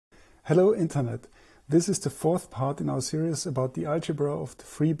Hello Internet! This is the fourth part in our series about the algebra of the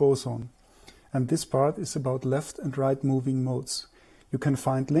free boson. And this part is about left and right moving modes. You can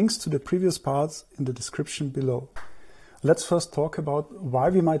find links to the previous parts in the description below. Let's first talk about why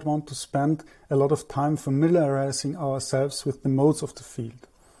we might want to spend a lot of time familiarizing ourselves with the modes of the field.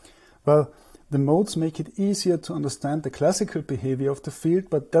 Well, the modes make it easier to understand the classical behavior of the field,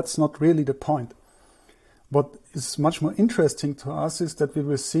 but that's not really the point. What is much more interesting to us is that we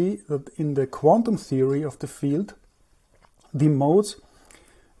will see that in the quantum theory of the field, the modes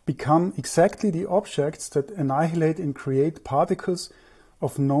become exactly the objects that annihilate and create particles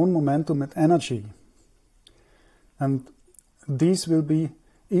of known momentum and energy. And these will be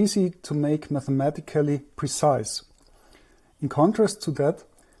easy to make mathematically precise. In contrast to that,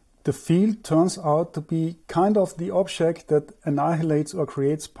 the field turns out to be kind of the object that annihilates or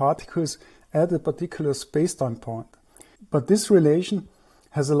creates particles at a particular spacetime point. But this relation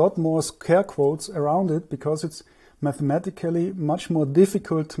has a lot more scare quotes around it because it's mathematically much more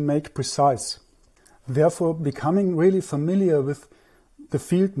difficult to make precise. Therefore, becoming really familiar with the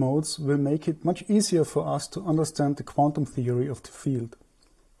field modes will make it much easier for us to understand the quantum theory of the field.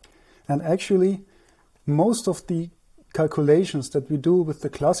 And actually, most of the calculations that we do with the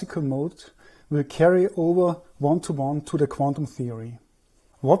classical modes will carry over one-to-one to the quantum theory.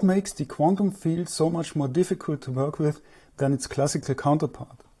 What makes the quantum field so much more difficult to work with than its classical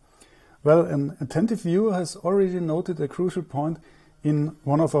counterpart? Well, an attentive viewer has already noted a crucial point in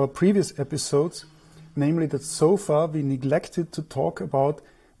one of our previous episodes, namely that so far we neglected to talk about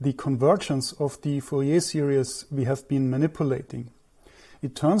the convergence of the Fourier series we have been manipulating.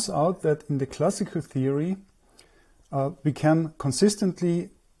 It turns out that in the classical theory we can consistently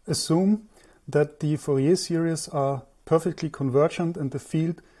assume that the Fourier series are perfectly convergent and the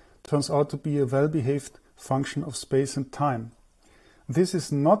field turns out to be a well-behaved function of space and time. This is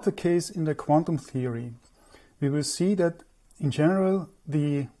not the case in the quantum theory. We will see that in general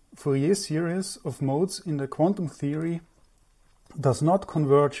the Fourier series of modes in the quantum theory does not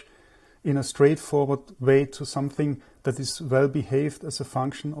converge in a straightforward way to something that is well-behaved as a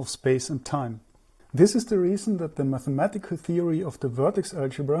function of space and time. This is the reason that the mathematical theory of the vertex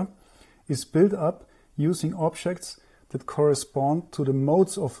algebra is built up using objects that correspond to the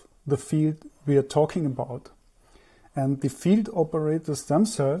modes of the field we are talking about. And the field operators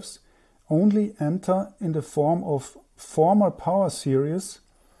themselves only enter in the form of formal power series,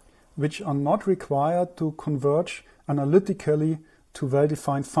 which are not required to converge analytically to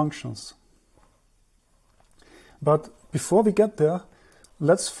well-defined functions. But before we get there,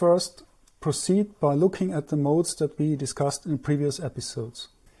 let's first proceed by looking at the modes that we discussed in previous episodes.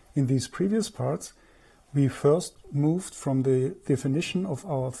 In these previous parts, we first moved from the definition of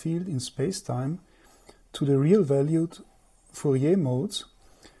our field in spacetime to the real-valued Fourier modes,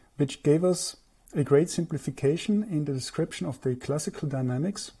 which gave us a great simplification in the description of the classical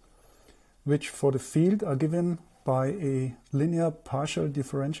dynamics, which for the field are given by a linear partial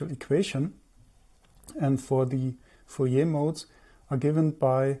differential equation, and for the Fourier modes are given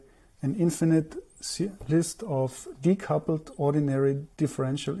by an infinite list of decoupled ordinary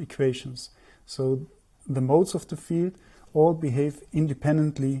differential equations. So the modes of the field all behave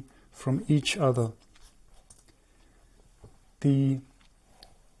independently from each other. The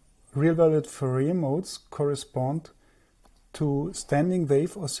real-valued Fourier modes correspond to standing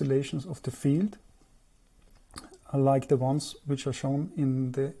wave oscillations of the field, like the ones which are shown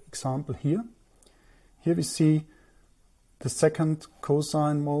in the example here. Here we see the second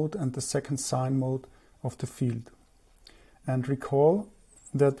cosine mode and the second sine mode of the field. And recall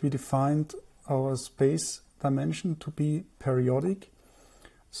that we defined our space dimension to be periodic,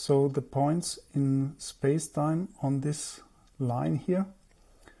 so the points in space-time on this line here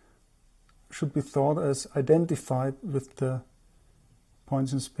should be thought as identified with the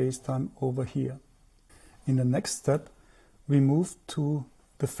points in space-time over here. In the next step, we move to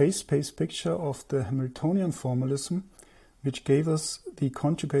the phase space picture of the Hamiltonian formalism, which gave us the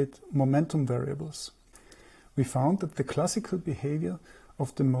conjugate momentum variables. We found that the classical behavior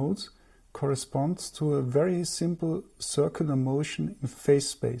of the modes corresponds to a very simple circular motion in phase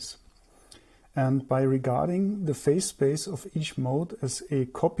space. And by regarding the phase space of each mode as a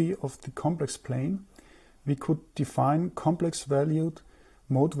copy of the complex plane, we could define complex valued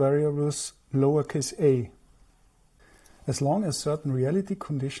mode variables lowercase a. As long as certain reality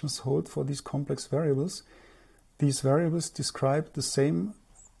conditions hold for these complex variables, these variables describe the same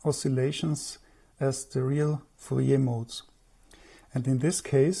oscillations as the real Fourier modes. And in this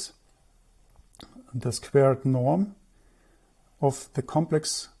case, the squared norm of the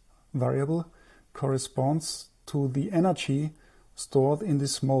complex variable corresponds to the energy stored in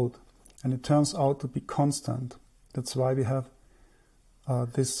this mode. and it turns out to be constant. That's why we have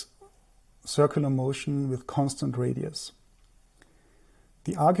this circular motion with constant radius.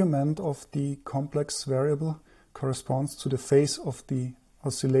 The argument of the complex variable corresponds to the phase of the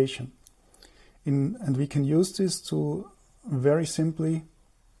oscillation. And we can use this to very simply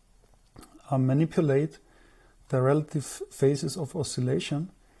manipulate the relative phases of oscillation.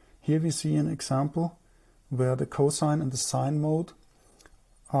 Here we see an example where the cosine and the sine mode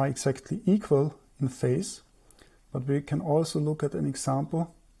are exactly equal in phase, but we can also look at an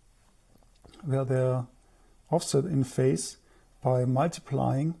example where they are offset in phase by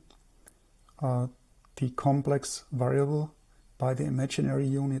multiplying the complex variable by the imaginary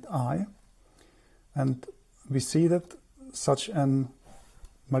unit I. And we see that such an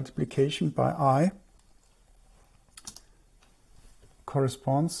multiplication by I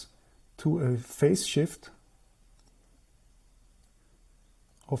corresponds to a phase shift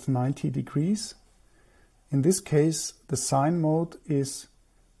of 90 degrees. In this case, the sine mode is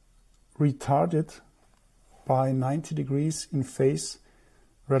retarded by 90 degrees in phase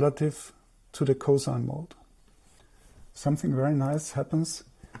relative to the cosine mode. Something very nice happens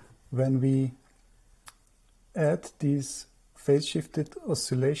when we add these phase shifted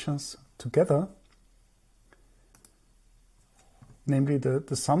oscillations together. Namely,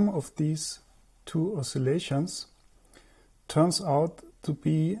 the sum of these two oscillations turns out to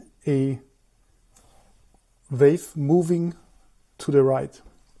be a wave moving to the right.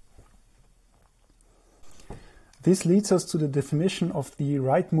 This leads us to the definition of the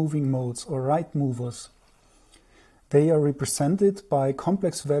right-moving modes, or right movers. They are represented by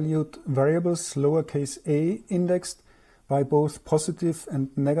complex valued variables lowercase a indexed by both positive and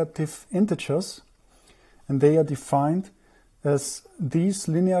negative integers, and they are defined as these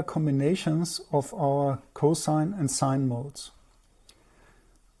linear combinations of our cosine and sine modes.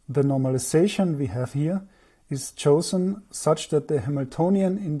 The normalization we have here is chosen such that the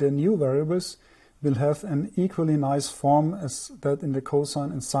Hamiltonian in the new variables will have an equally nice form as that in the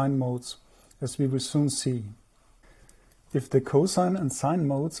cosine and sine modes, as we will soon see. If the cosine and sine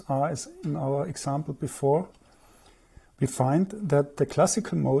modes are as in our example before, we find that the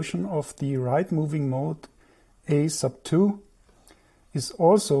classical motion of the right-moving mode a sub 2 is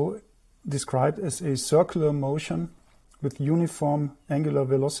also described as a circular motion with uniform angular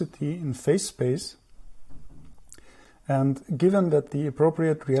velocity in phase space. And given that the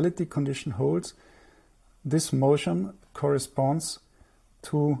appropriate reality condition holds, this motion corresponds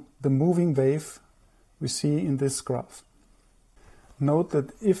to the moving wave we see in this graph. Note that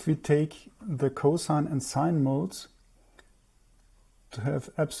if we take the cosine and sine modes to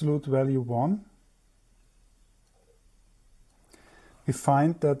have absolute value 1, we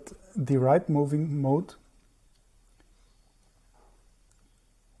find that the right moving mode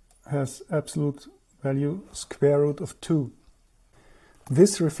has absolute value square root of 2.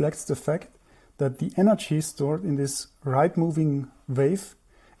 This reflects the fact that the energy stored in this right moving wave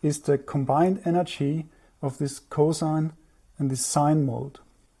is the combined energy of this cosine and this sine mode.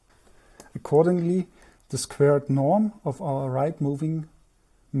 Accordingly, the squared norm of our right moving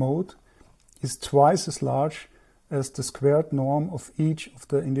mode is twice as large as the squared norm of each of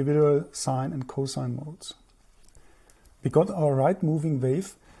the individual sine and cosine modes. We got our right moving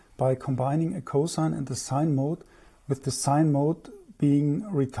wave by combining a cosine and a sine mode, with the sine mode being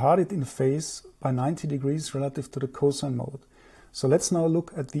retarded in phase by 90 degrees relative to the cosine mode. So let's now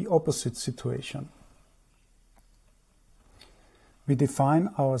look at the opposite situation. We define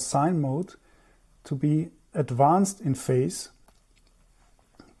our sine mode to be advanced in phase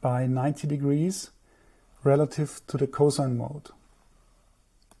by 90 degrees relative to the cosine mode.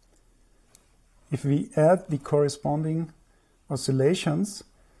 If we add the corresponding oscillations,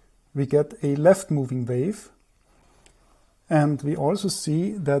 we get a left-moving wave, and we also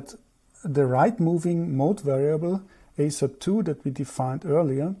see that the right-moving mode variable a sub 2 that we defined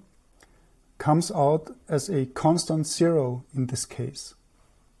earlier comes out as a constant 0 in this case.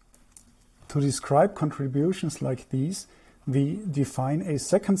 To describe contributions like these, we define a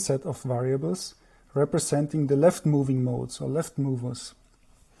second set of variables representing the left-moving modes or left movers.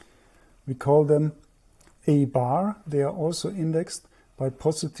 We call them a bar. They are also indexed by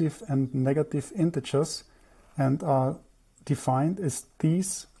positive and negative integers and are defined as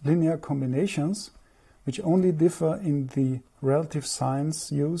these linear combinations, which only differ in the relative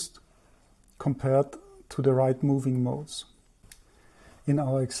signs used compared to the right moving modes. In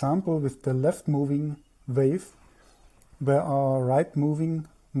our example with the left moving wave, where our right moving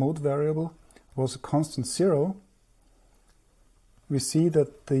mode variable was a constant 0, we see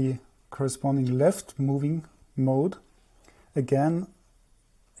that the corresponding left moving mode again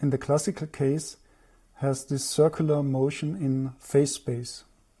in the classical case, has this circular motion in phase space.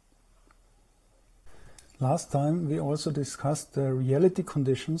 Last time we also discussed the reality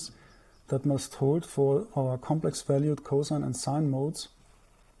conditions that must hold for our complex valued cosine and sine modes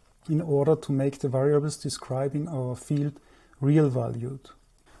in order to make the variables describing our field real valued.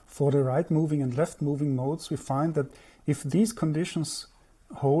 For the right moving and left moving modes, we find that if these conditions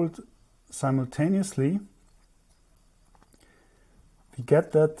hold simultaneously, we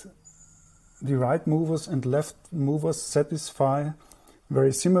get that the right movers and left movers satisfy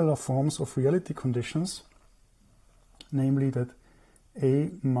very similar forms of reality conditions, namely that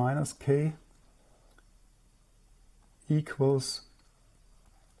A minus K equals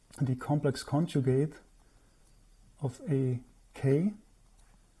the complex conjugate of a K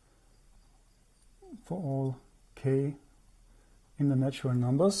for all K in the natural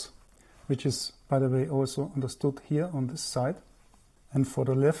numbers, which is, by the way, also understood here on this side. And for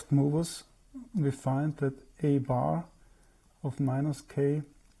the left movers, we find that A bar of minus K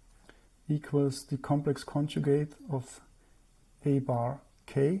equals the complex conjugate of A bar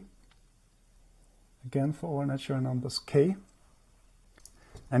K, again for all natural numbers K.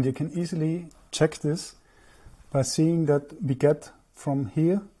 And you can easily check this by seeing that we get from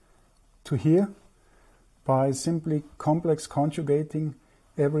here to here by simply complex conjugating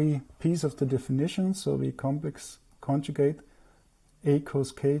every piece of the definition. So we complex conjugate A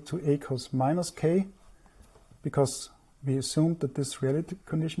cos K to A cos minus K, because we assumed that this reality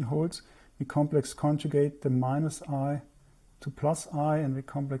condition holds. We complex conjugate the minus I to plus I, and we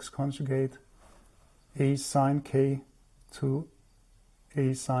complex conjugate A sine K to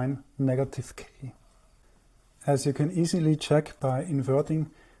A sine negative K. As you can easily check by inverting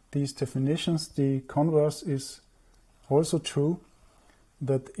these definitions, the converse is also true,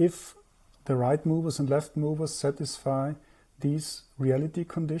 that if the right movers and left movers satisfy these reality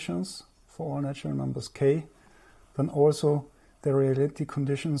conditions for all natural numbers K, then also the reality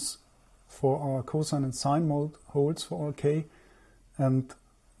conditions for our cosine and sine mode holds for all K, and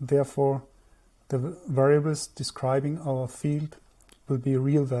therefore the variables describing our field will be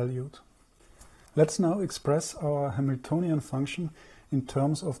real valued. Let's now express our Hamiltonian function in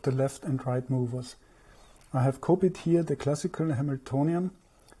terms of the left and right movers. I have copied here the classical Hamiltonian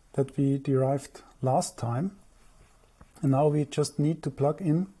that we derived last time, and now we just need to plug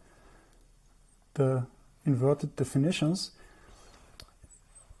in the inverted definitions.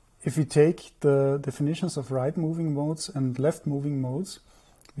 If we take the definitions of right moving modes and left moving modes,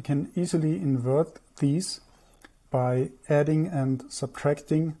 we can easily invert these by adding and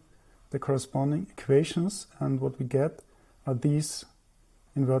subtracting the corresponding equations, and what we get are these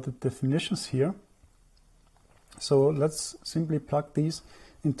inverted definitions here. So let's simply plug these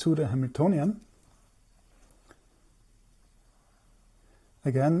into the Hamiltonian.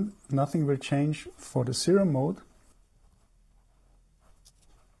 Again, nothing will change for the zero mode.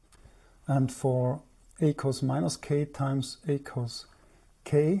 And for A cos minus K times A cos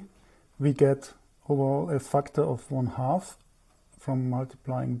K, we get overall a factor of 1/2 from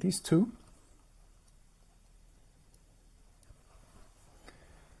multiplying these two.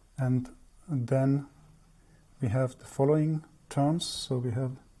 And then we have the following terms. So we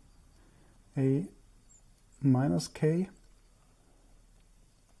have A minus K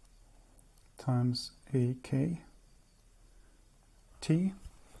times AK T.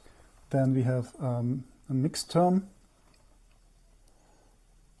 Then we have a mixed term,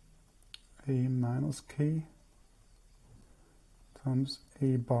 A minus K times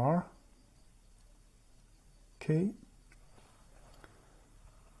A bar K,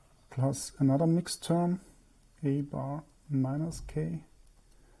 plus another mixed term, A bar minus K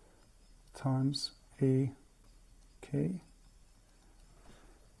times A K,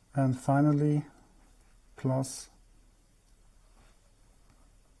 and finally plus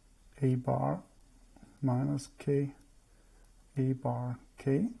A bar minus K, A bar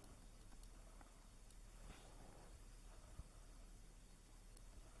K.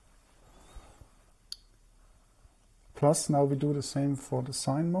 Plus, now we do the same for the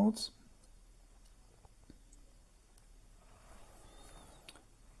sine modes.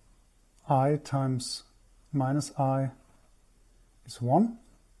 I times minus I is 1.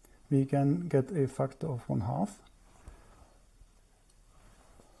 We again get a factor of 1/2.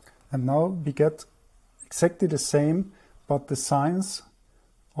 And now we get exactly the same, but the signs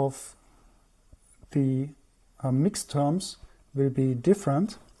of the mixed terms will be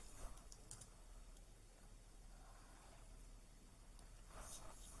different.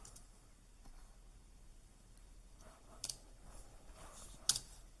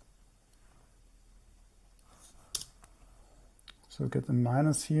 So So get a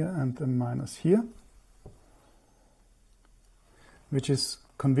minus here and a minus here, which is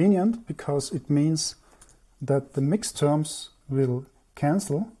convenient because it means that the mixed terms will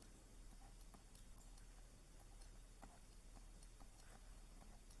cancel.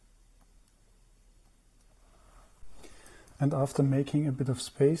 And after making a bit of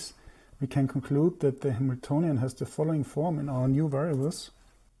space, we can conclude that the Hamiltonian has the following form in our new variables.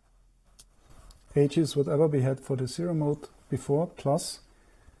 H is whatever we had for the zero mode before, plus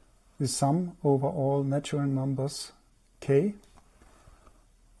the sum over all natural numbers k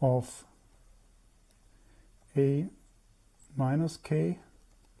of a minus k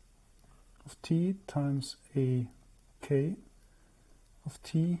of t times a k of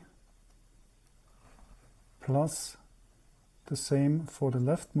t plus the same for the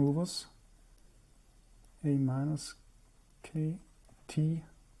left movers, a minus k t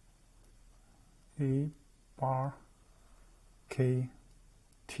a bar k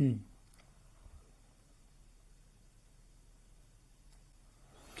t.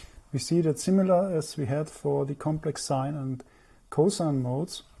 We see that similar as we had for the complex sine and cosine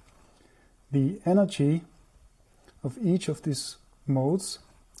modes, the energy of each of these modes,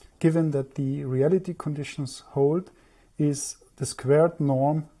 given that the reality conditions hold, is the squared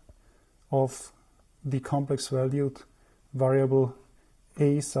norm of the complex valued variable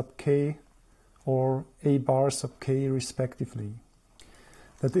a sub k or a bar sub k respectively.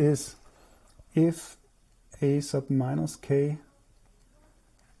 That is, if a sub minus k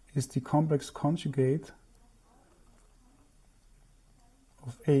is the complex conjugate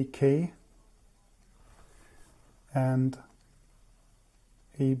of ak and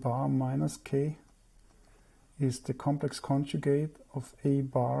a bar minus k is the complex conjugate of a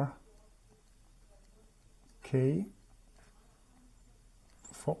bar k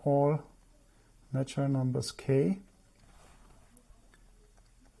for all natural numbers k,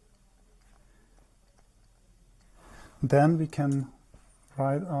 then we can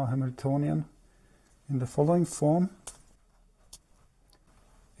write our Hamiltonian in the following form.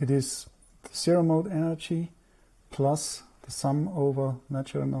 It is the zero mode energy plus the sum over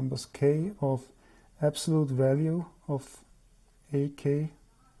natural numbers k of absolute value of ak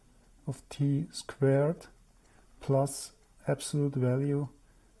of t squared plus absolute value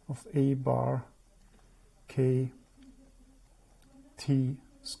of a bar k t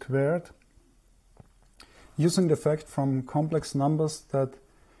squared, using the fact from complex numbers that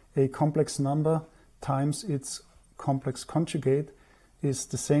a complex number times its complex conjugate is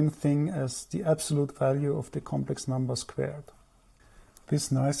the same thing as the absolute value of the complex number squared.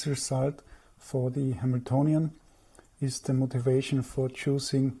 This nice result for the Hamiltonian is the motivation for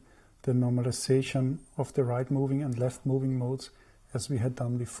choosing the normalization of the right moving and left moving modes as we had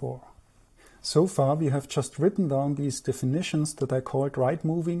done before. So far we have just written down these definitions that I called right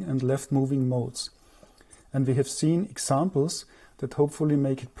moving and left moving modes. And we have seen examples that hopefully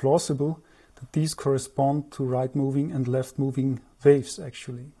make it plausible that these correspond to right moving and left moving waves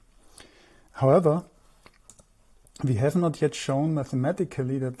actually. However, we have not yet shown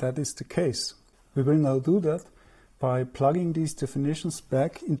mathematically that that is the case. We will now do that by plugging these definitions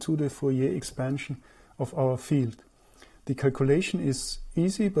back into the Fourier expansion of our field. The calculation is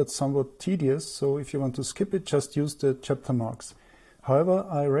easy but somewhat tedious, so if you want to skip it, just use the chapter marks. However,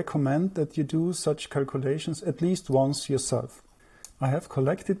 I recommend that you do such calculations at least once yourself. I have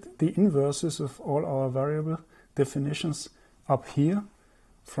collected the inverses of all our variable definitions up here,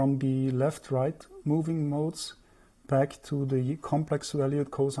 from the left-right moving modes back to the complex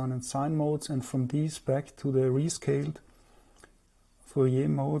valued cosine and sine modes, and from these back to the rescaled Fourier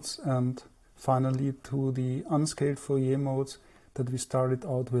modes, and finally to the unscaled Fourier modes that we started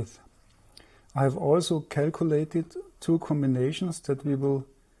out with. I have also calculated two combinations that we will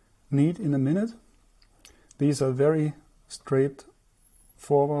need in a minute. These are very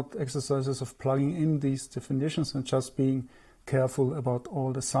straightforward exercises of plugging in these definitions and just being careful about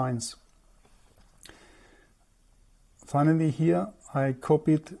all the signs. Finally, here I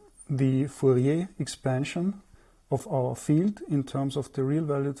copied the Fourier expansion of our field in terms of the real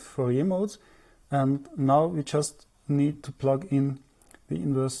valued Fourier modes, and now we just need to plug in the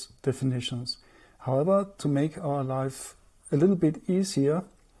inverse definitions. However, to make our life a little bit easier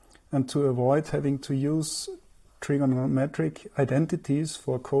and to avoid having to use trigonometric identities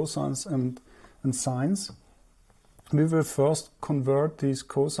for cosines and sines, we will first convert these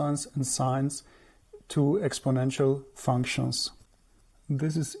cosines and sines to exponential functions.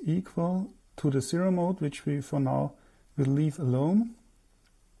 This is equal to the zero mode, which we for now will leave alone,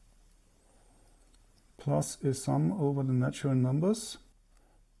 plus a sum over the natural numbers,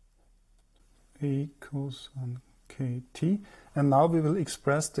 a cosine kt. And now we will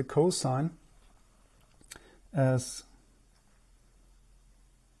express the cosine as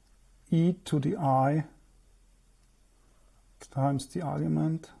e to the I times the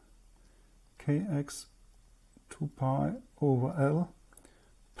argument kx 2 pi over L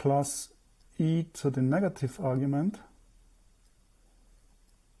plus e to the negative argument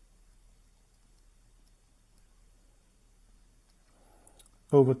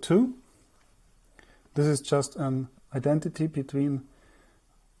over 2. This is just an identity between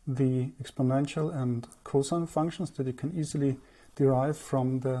the exponential and cosine functions that you can easily derive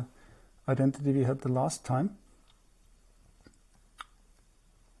from the identity we had the last time.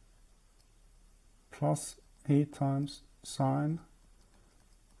 Plus a times sine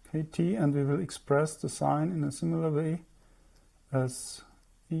kt, and we will express the sine in a similar way as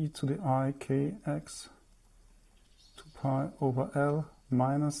e to the I kx 2 pi over L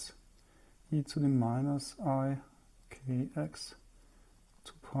minus e to the minus I kx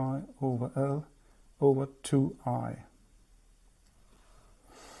 2 pi over L over 2I.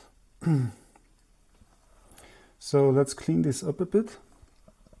 So let's clean this up a bit.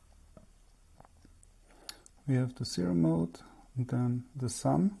 We have the zero mode and then the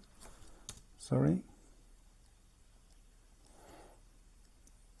sum, over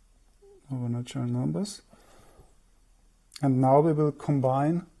natural numbers. And now we will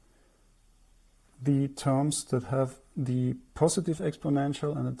combine the terms that have the positive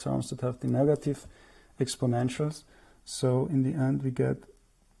exponential and the terms that have the negative exponentials. So in the end we get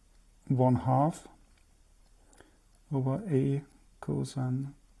 1/2 over a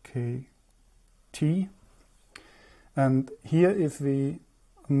cosine kt. And here if we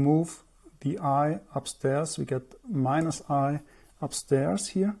move the I upstairs, we get minus I upstairs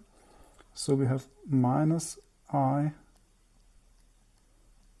here. So we have minus I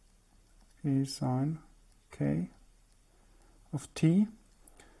a sine k of t.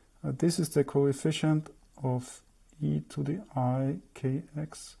 This is the coefficient of e to the I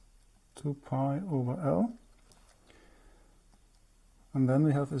kx 2 pi over L. And then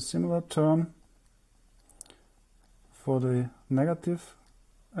we have a similar term for the negative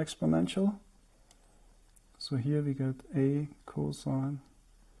exponential. So here we get a cosine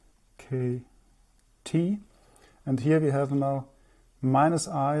kt. And here we have now minus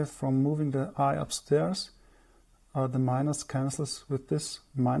I from moving the I upstairs. The minus cancels with this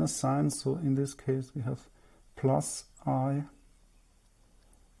minus sign. So in this case we have plus I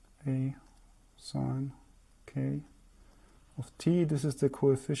a sine k of t. This is the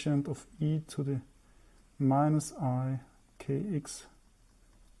coefficient of e to the minus I kx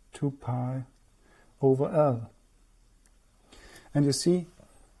 2 pi over L. And you see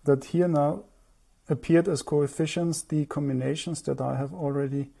that here now appeared as coefficients the combinations that I have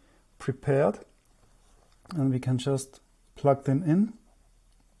already prepared, and we can just plug them in.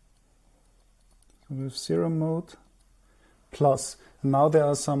 So we have zero mode plus. And now there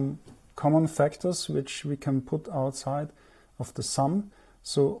are some common factors which we can put outside of the sum.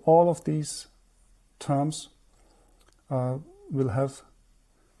 So all of these terms will have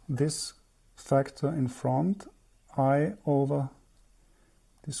this factor in front, I over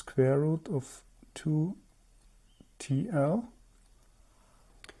the square root of 2tl.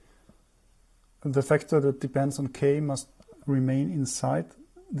 The factor that depends on k must remain inside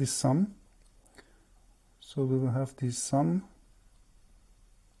this sum. So we will have this sum.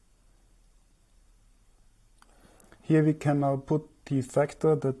 Here we can now put the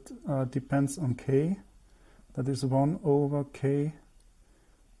factor that depends on k. That is 1 over k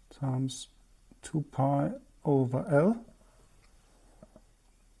times 2 pi over L.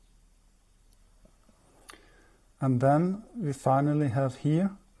 And then we finally have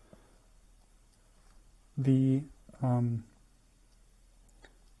here the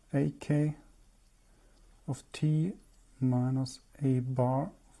ak of t minus a bar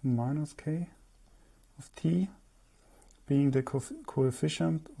of minus k of t being the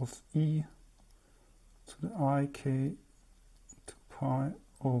coefficient of e to the I k 2 pi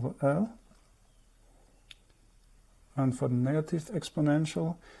over L. And for the negative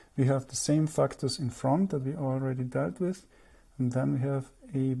exponential, we have the same factors in front that we already dealt with. And then we have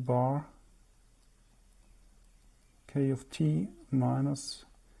a bar k of t minus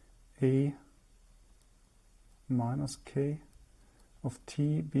a minus k of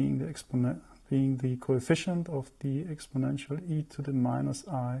t being the coefficient of the exponential e to the minus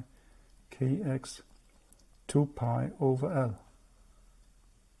I kx 2 pi over L.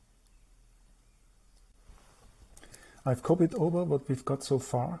 I've copied over what we've got so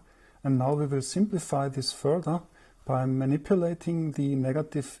far, and now we will simplify this further by manipulating the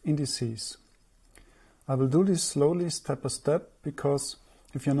negative indices. I will do this slowly, step by step, because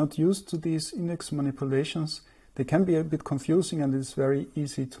if you're not used to these index manipulations, they can be a bit confusing and it's very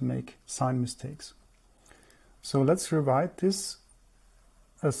easy to make sign mistakes. So let's rewrite this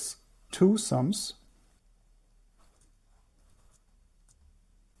as two sums.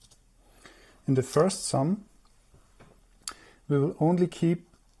 In the first sum, we will only keep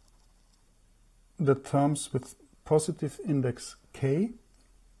the terms with positive index k.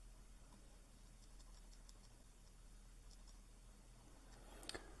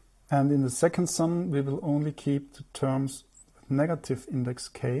 And in the second sum, we will only keep the terms with negative index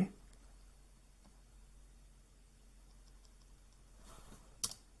k.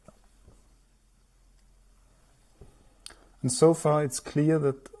 And so far it's clear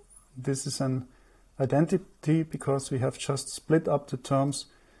that this is an identity because we have just split up the terms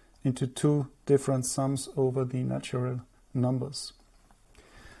into two different sums over the natural numbers.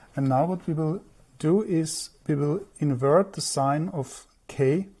 And now what we will do is we will invert the sign of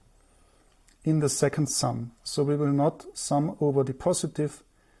k in the second sum. So we will not sum over the positive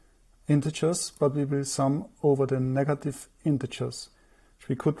integers, but we will sum over the negative integers, which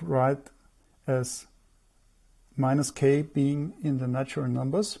we could write as minus k being in the natural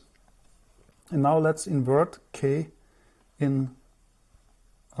numbers. And now let's invert k in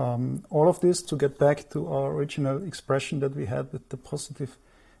all of this to get back to our original expression that we had with the positive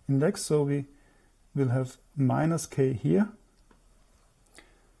index. So we will have minus k here.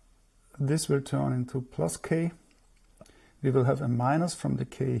 This will turn into plus k. We will have a minus from the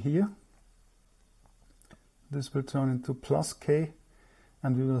k here. This will turn into plus k.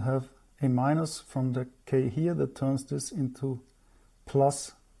 And we will have a minus from the k here that turns this into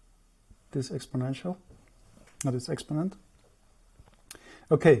plus this exponential, not this exponent.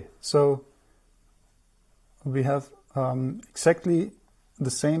 Okay, so we have exactly the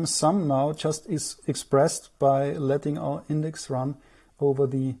same sum now, just is expressed by letting our index run over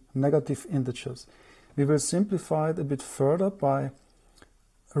the negative integers. We will simplify it a bit further by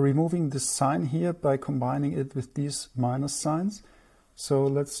removing this sign here by combining it with these minus signs. So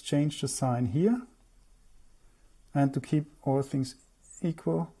let's change the sign here, and to keep all things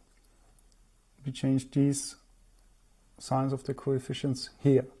equal, we change these signs of the coefficients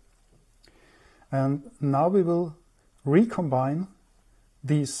here. And now we will recombine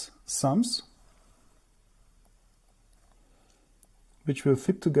these sums, which will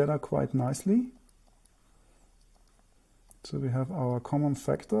fit together quite nicely. So we have our common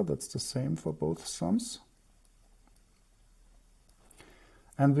factor, that's the same for both sums.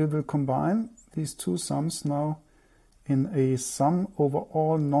 And we will combine these two sums now in a sum over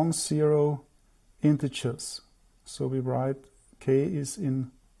all non-zero integers. So we write k is in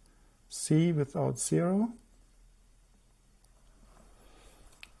C without 0.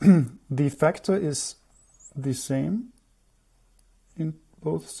 The factor is the same in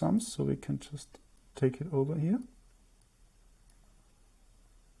both sums, so we can just take it over here.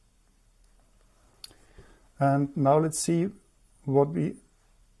 And now let's see what we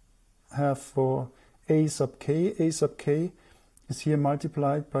have for a sub k. A sub k is here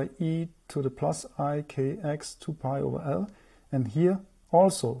multiplied by e to the plus I kx 2 pi over L, and here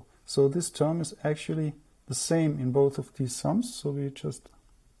also. So this term is actually the same in both of these sums, so we just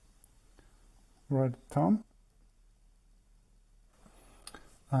write it down.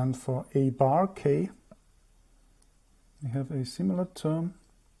 And for a bar k, we have a similar term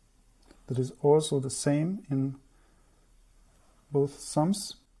that is also the same in both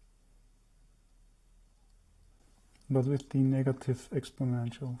sums, but with the negative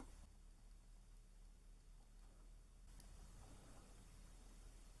exponential.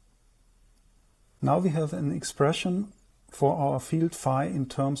 Now we have an expression for our field phi in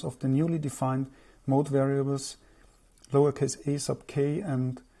terms of the newly defined mode variables lowercase a sub k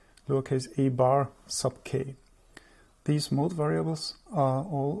and lowercase a bar sub k. These mode variables are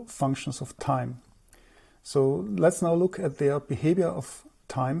all functions of time. So let's now look at their behavior of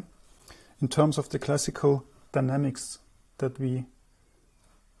time in terms of the classical dynamics that we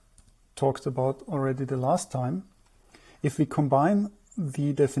talked about already the last time. If we combine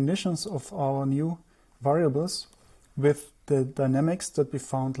the definitions of our new variables with the dynamics that we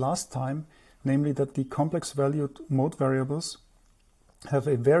found last time, namely that the complex valued mode variables have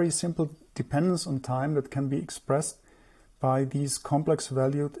a very simple dependence on time that can be expressed by these complex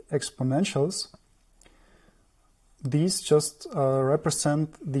valued exponentials. These just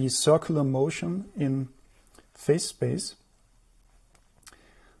represent the circular motion in phase space.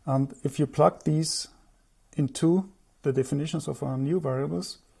 And if you plug these into the definitions of our new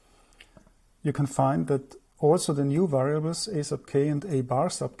variables, you can find that also the new variables a sub k and a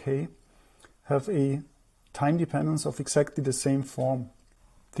bar sub k have a time dependence of exactly the same form.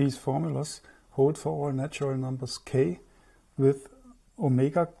 These formulas hold for all natural numbers k, with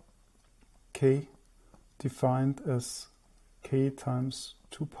omega k defined as k times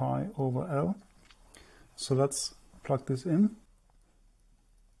 2 pi over L. So let's plug this in.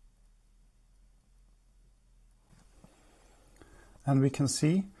 And we can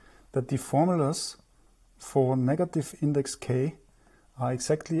see that the formulas for negative index k are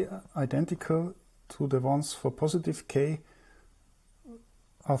exactly identical to the ones for positive k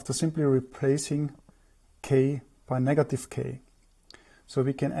after simply replacing k by negative k. So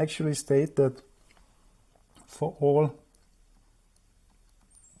we can actually state that for all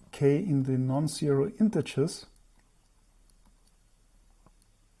k in the non-zero integers,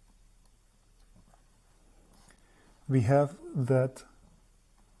 we have that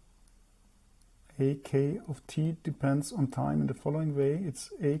ak of t depends on time in the following way. It's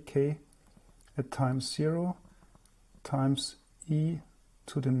ak at time 0 times e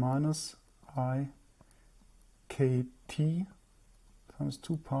to the minus I kt times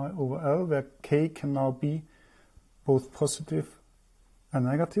 2 pi over L, where k can now be both positive and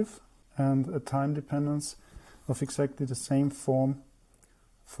negative, and a time dependence of exactly the same form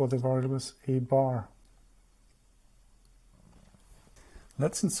for the variables a bar.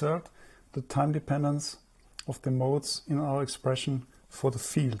 Let's insert the time dependence of the modes in our expression for the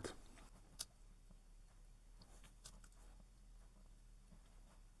field.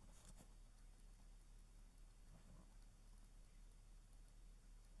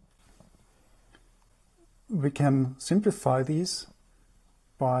 We can simplify these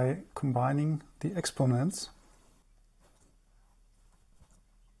by combining the exponents.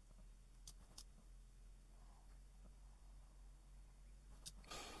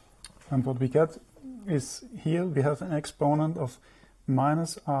 And what we get is, here we have an exponent of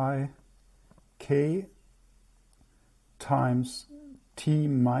minus I k times t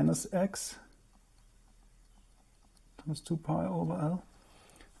minus x times 2 pi over L.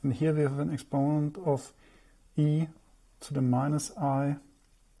 And here we have an exponent of e to the minus I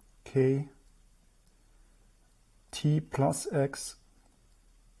k t plus x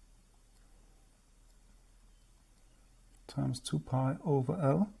times 2 pi over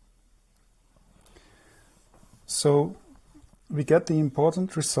L. So we get the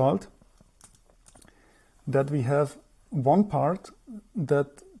important result that we have one part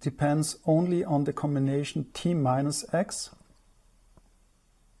that depends only on the combination t minus x,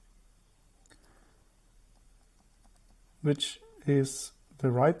 which is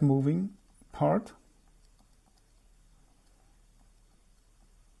the right moving part,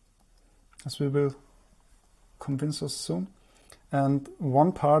 as we will convince us soon, and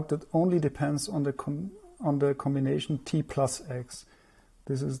one part that only depends on the combination t plus x.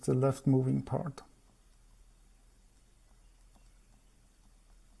 This is the left moving part.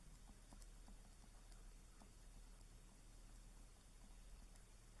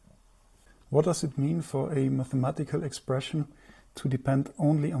 What does it mean for a mathematical expression to depend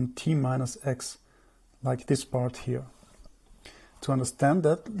only on t minus x, like this part here? To understand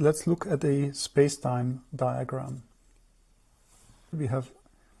that, let's look at a spacetime diagram. We have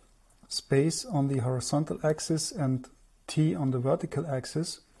space on the horizontal axis and t on the vertical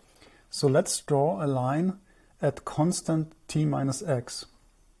axis. So let's draw a line at constant t minus x.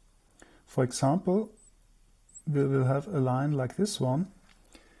 For example, we will have a line like this one.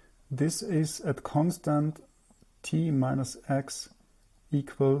 This is at constant t minus x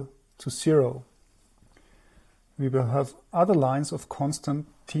equal to 0. We will have other lines of constant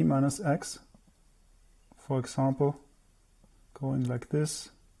t minus x, for example, going like this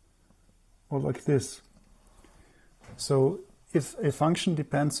or like this. So if a function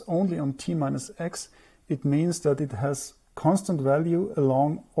depends only on t minus x, it means that it has constant value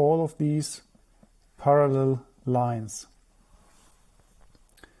along all of these parallel lines.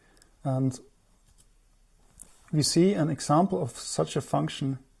 And we see an example of such a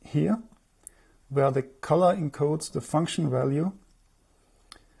function here, where the color encodes the function value.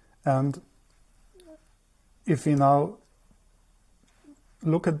 And if we now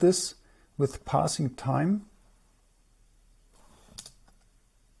look at this with passing time,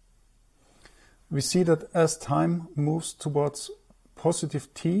 we see that as time moves towards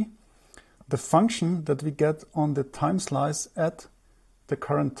positive t, the function that we get on the time slice at the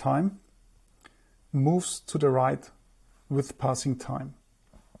current time moves to the right with passing time.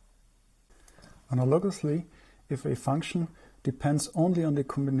 Analogously, if a function depends only on the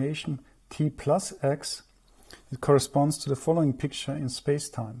combination t plus x, it corresponds to the following picture in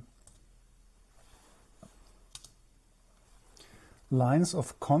spacetime. Lines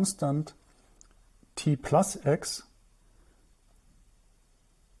of constant t plus x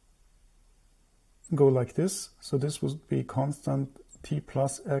go like this. So this would be constant t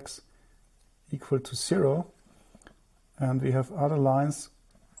plus x equal to 0. And we have other lines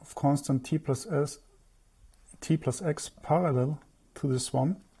of constant t plus x parallel to this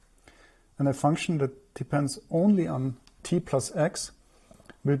one. And a function that depends only on t plus x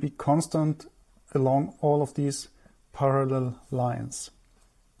will be constant along all of these parallel lines.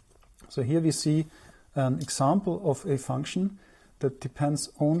 So here we see an example of a function that depends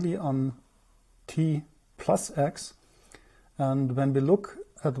only on t plus x. And when we look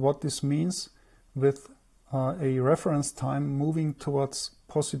at what this means with a reference time moving towards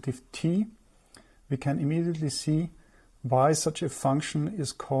positive t, we can immediately see why such a function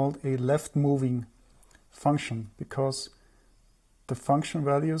is called a left-moving function, because the function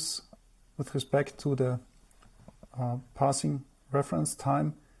values with respect to the passing reference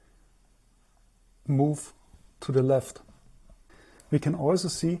time move to the left. We can also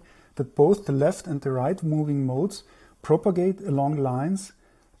see that both the left and the right moving modes propagate along lines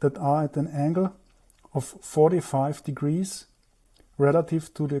that are at an angle of 45 degrees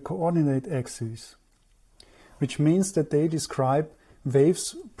relative to the coordinate axis, which means that they describe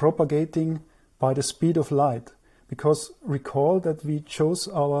waves propagating by the speed of light. Because recall that we chose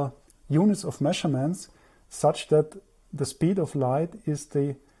our units of measurements such that the speed of light is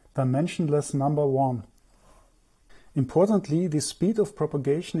the dimensionless number 1. Importantly, the speed of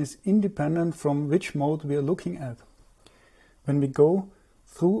propagation is independent from which mode we are looking at. When we go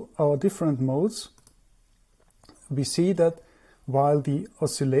through our different modes, we see that while the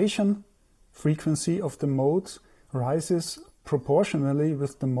oscillation frequency of the modes rises proportionally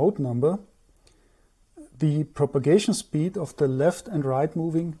with the mode number, the propagation speed of the left and right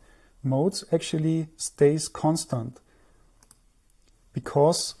moving modes actually stays constant,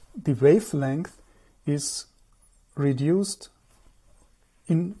 because the wavelength is reduced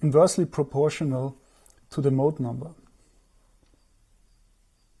inversely proportional to the mode number.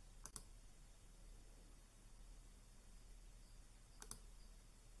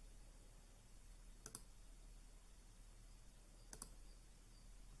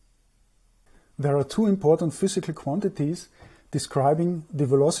 There are two important physical quantities describing the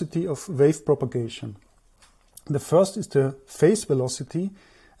velocity of wave propagation. The first is the phase velocity,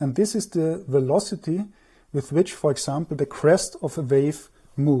 and this is the velocity with which, for example, the crest of a wave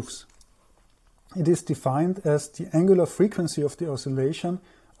moves. It is defined as the angular frequency of the oscillation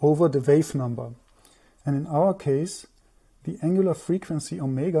over the wave number. And in our case, the angular frequency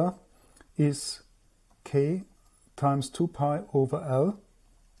omega is k times 2 pi over L.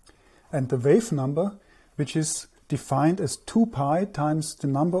 And the wave number, which is defined as 2 pi times the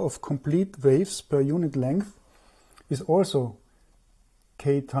number of complete waves per unit length, is also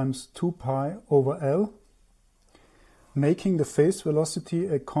k times 2 pi over L, making the phase velocity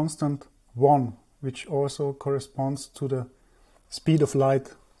a constant 1, which also corresponds to the speed of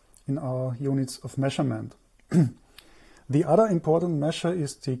light in our units of measurement. The other important measure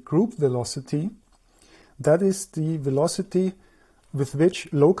is the group velocity. That is the velocity with which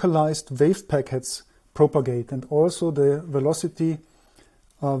localized wave packets propagate, and also the velocity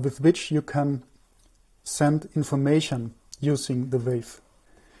with which you can send information using the wave.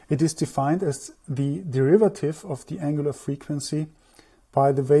 It is defined as the derivative of the angular frequency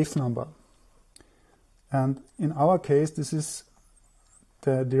by the wave number. And in our case, this is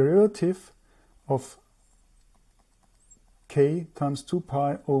the derivative of k times 2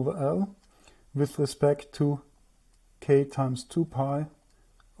 pi over L with respect to k times 2 pi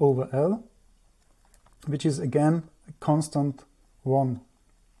over L, which is again a constant 1.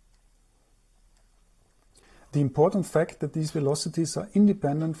 The important fact that these velocities are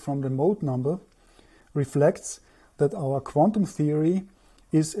independent from the mode number reflects that our quantum theory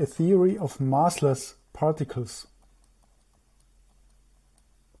is a theory of massless particles,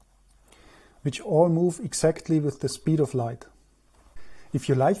 which all move exactly with the speed of light. If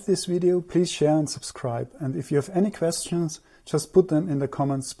you liked this video, please share and subscribe. And if you have any questions, just put them in the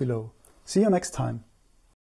comments below. See you next time.